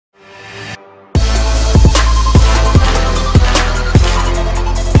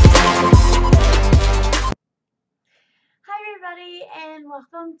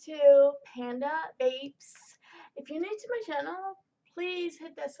welcome to Panda Vapes. If you're new to my channel, please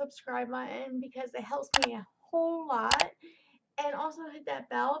hit that subscribe button because it helps me a whole lot. And also hit that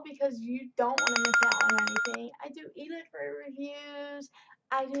bell because you don't want to miss out on anything. I do e-liquid reviews,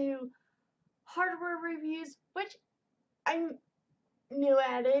 I do hardware reviews, which I'm new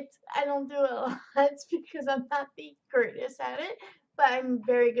at it. I don't do it a lot because I'm not the greatest at it, but I'm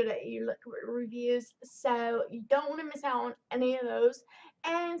very good at e-liquid reviews, so you don't want to miss out on any of those.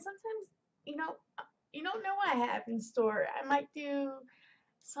 And sometimes, you know, you don't know what I have in store. I might do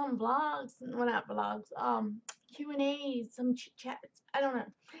some vlogs, well, not vlogs, Q&As, some chit chats. I don't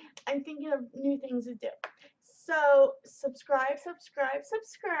know. I'm thinking of new things to do. So subscribe.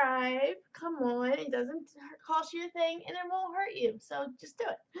 Come on, it doesn't cost you a thing, and it won't hurt you. So just do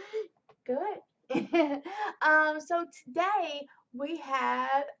it. Good. So today we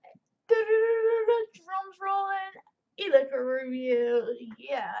have drums rolling. E-liquor review.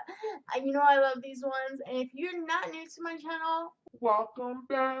 Yeah, you know I love these ones. And if you're not new to my channel, Welcome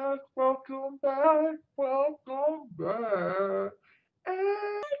back, welcome back, welcome back.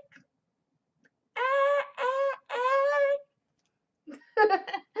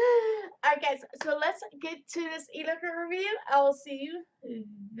 alright guys, so let's get to this e-liquor review. I'll see you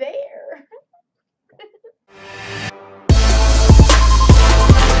there.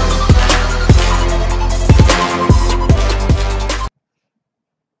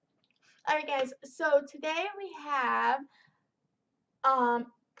 Alright guys, so today we have an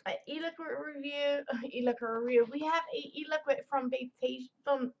e-liquid review. We have a e-liquid from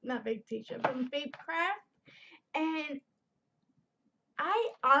from Vapecraft, and I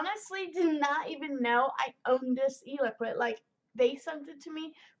honestly did not even know I owned this e-liquid. Like, they sent it to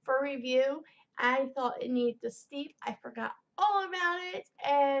me for review. I thought it needed to steep. I forgot all about it,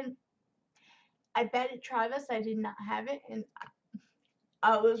 and I bet at Travis I did not have it, and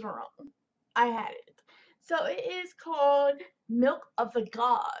I was wrong. I had it. So it is called Milk of the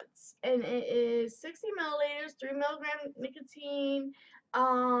Gods, and it is 60 milliliters, 3 milligram nicotine.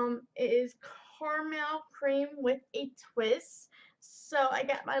 It is caramel cream with a twist. So I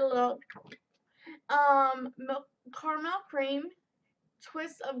got my little milk caramel cream,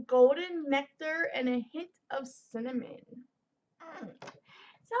 twist of golden nectar, and a hint of cinnamon.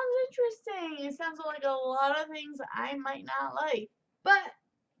 Sounds interesting. It sounds like a lot of things I might not like, but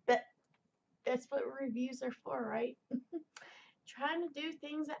that's what reviews are for, right? Trying to do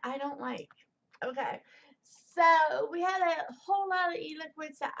things that I don't like. Okay, so we had a whole lot of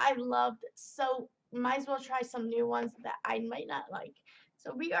e-liquids that I loved, so might as well try some new ones that I might not like.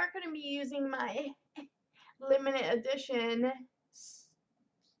 So we are going to be using my limited edition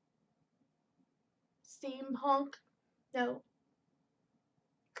steampunk, no,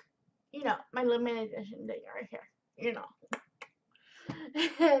 my limited edition thing right here,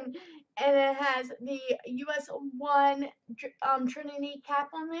 and it has the US 1 Trinity cap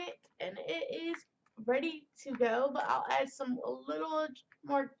on it, and it is ready to go. But I'll add a little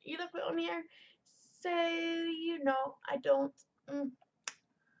more e-liquid on here, so I don't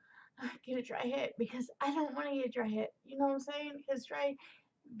get a dry hit because I don't want to get a dry hit. You know what I'm saying? Because dry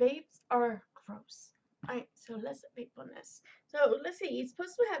vapes are gross. Alright, so let's vape on this. So let's see. It's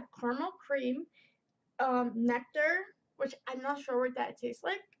supposed to have caramel cream, nectar, which I'm not sure what that tastes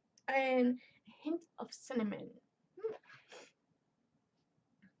like, and a hint of cinnamon.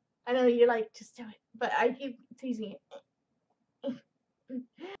 I know you're like, just do it, but I keep teasing it.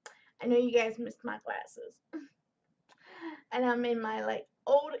 I know you guys missed my glasses. And I'm in my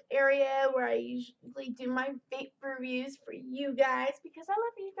old area where I usually do my vape reviews for you guys because I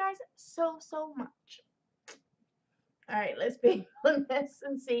love you guys so much. Alright, let's vape on this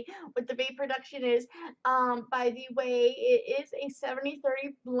and see what the vape production is. By the way, it is a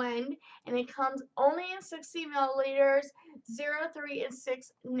 70-30 blend, and it comes only in 60 milliliters, 0, 3, and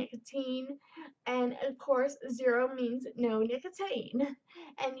 6 nicotine, and of course, 0 means no nicotine.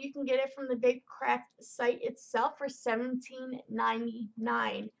 And you can get it from the Vapecraft site itself for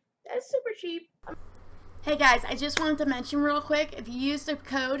 $17.99. That's super cheap. Hey guys, I just wanted to mention real quick, if you use the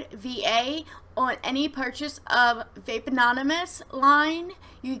code VA on any purchase of Vape Anonymous line,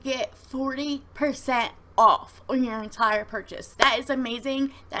 you get 40% off on your entire purchase. That is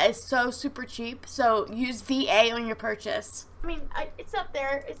amazing. That is so super cheap. So use VA on your purchase. I mean, it's up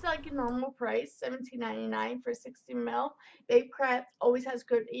there. It's like a normal price, $17.99 for 60 ml. Vapecraft always has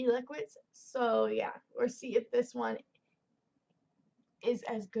good e-liquids. So yeah, we'll see if this one is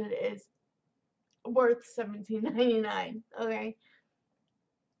as good as worth $17.99. Okay.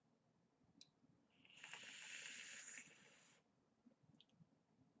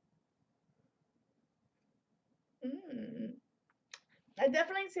 I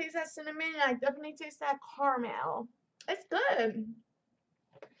definitely taste that cinnamon, and I definitely taste that caramel. It's good.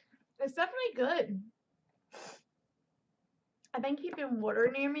 It's definitely good. I've been keeping water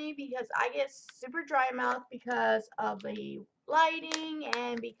near me because I get super dry mouth because of the lighting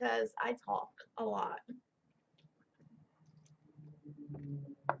and because I talk a lot.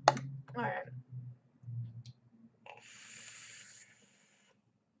 Alright.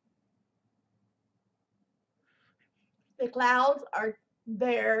 The clouds are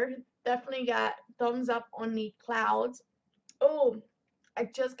there. Definitely got thumbs up on the clouds. Oh, I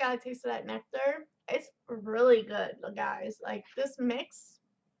just got a taste of that nectar. It's really good, guys. Like this mix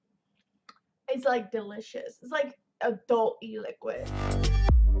is like delicious. It's like adult e-liquid.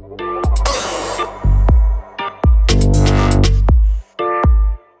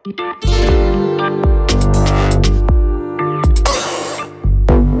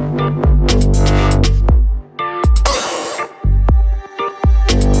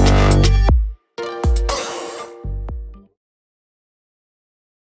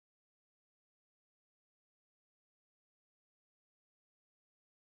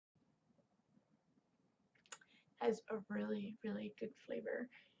 Has a really, really good flavor.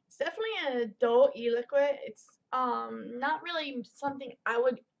 It's definitely an adult e-liquid. It's not really something I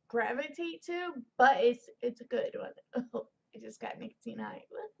would gravitate to, but it's a good one. Oh, I just got nicotine high.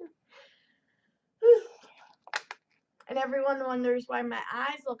 And everyone wonders why my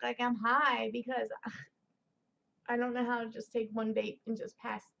eyes look like I'm high because I don't know how to just take one vape and just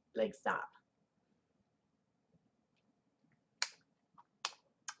pass, like stop.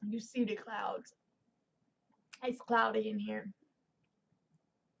 You see the clouds. It's cloudy in here.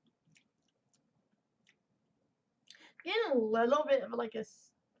 Getting a little bit of like a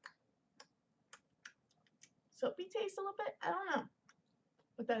soapy taste a little bit. I don't know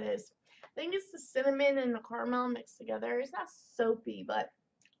what that is. I think it's the cinnamon and the caramel mixed together. It's not soapy, but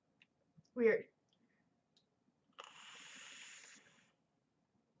weird.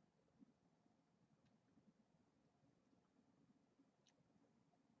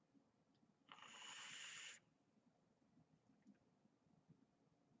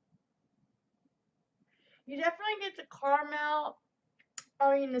 You definitely get the caramel,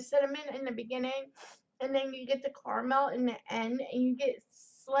 I mean the cinnamon in the beginning, and then you get the caramel in the end, and you get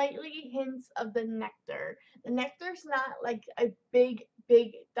slightly hints of the nectar. The nectar's not like a big,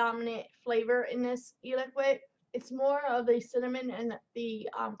 big dominant flavor in this e-liquid. It's more of the cinnamon and the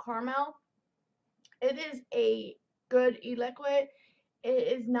caramel. It is a good e-liquid. It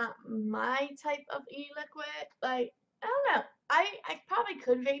is not my type of e-liquid. Like, I don't know. I probably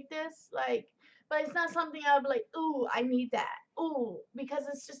could vape this, like, but it's not something I would be like, ooh, I need that. Ooh, because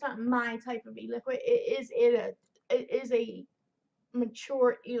it's just not my type of e-liquid. It is a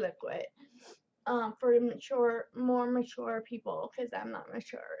mature e-liquid. For more mature people, because I'm not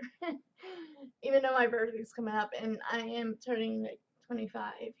mature. Even though my birthday's coming up and I am turning like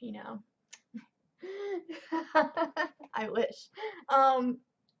 25, you know. I wish. Um,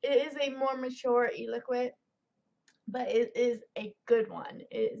 it is a more mature e-liquid, but it is a good one.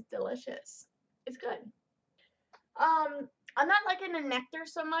 It is delicious. It's good. I'm not liking the nectar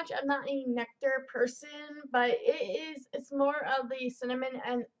so much. I'm not a nectar person, but it's more of the cinnamon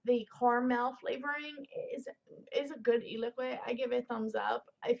and the caramel flavoring is a good e-liquid. I give it a thumbs up.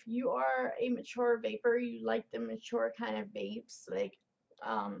 If you are a mature vapor, you like the mature kind of vapes, like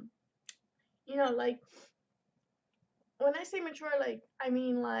um, like when I say mature, like I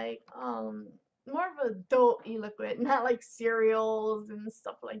mean like more of adult e-liquid, not like cereals and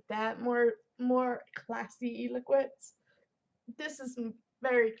stuff like that. More classy e-liquids. This is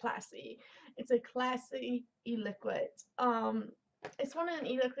very classy. It's a classy e-liquid. It's one of the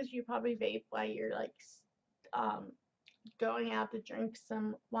e-liquids you probably vape while you're like um going out to drink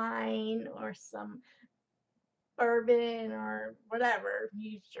some wine or some bourbon or whatever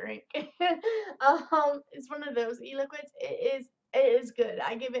you drink. It's one of those e-liquids. It is good.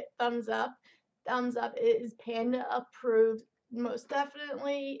 I give it thumbs up. Thumbs up. It is Panda approved. Most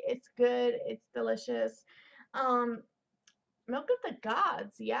definitely. It's good. It's delicious. Um, Milk of the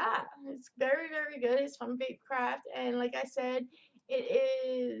Gods. Yeah, it's very very good. It's from Vape Craft, and like I said, it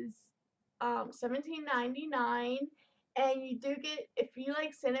is 17.99, and you do get, if you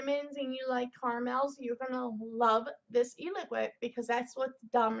like cinnamons and you like caramels, you're gonna love this e-liquid because that's what the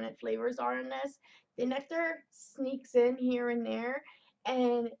dominant flavors are in this. The nectar sneaks in here and there,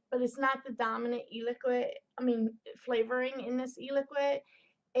 but it's not the dominant e-liquid. I mean, flavoring in this e-liquid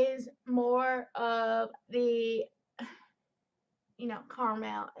is more of the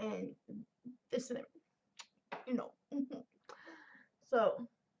caramel and the cinnamon, you know. So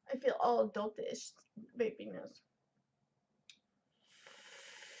I feel all adultish vaping this.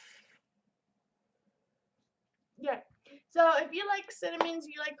 Yeah. So if you like cinnamons,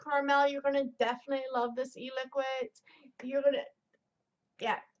 you like caramel, you're gonna definitely love this e-liquid. You're gonna,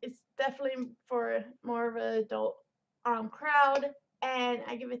 yeah, it's definitely for more of an adult crowd, and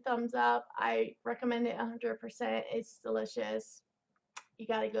I give it thumbs up. I recommend it 100%. It's delicious. You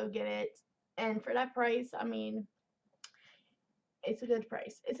gotta go get it. And for that price, I mean, it's a good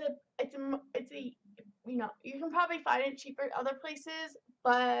price. It's a you can probably find it cheaper other places,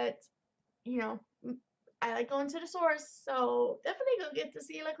 but you know, I like going to the source, so definitely go get the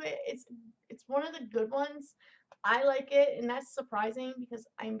sea liquid. It's one of the good ones. I like it, and that's surprising because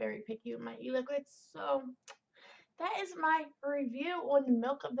I'm very picky with my e-liquids. So that is my review on the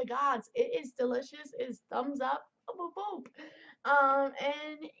Milk of the Gods. It is delicious. It is thumbs up. Boop, boop, boop.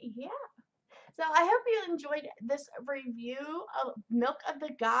 And yeah. So I hope you enjoyed this review of Milk of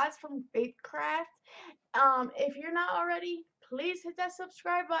the Gods from Faithcraft. If you're not already, please hit that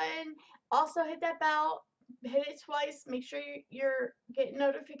subscribe button. Also hit that bell. Hit it twice. Make sure you're getting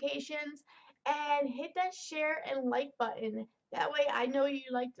notifications. And hit that share and like button. That way I know you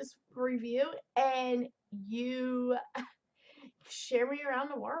like this review and you share me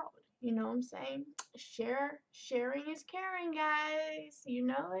around the world. You know what I'm saying? Sharing is caring, guys. You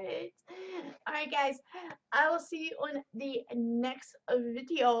know it. Alright, guys. I will see you on the next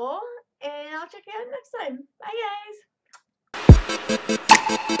video. And I'll check you out next time. Bye,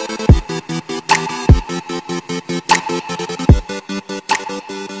 guys.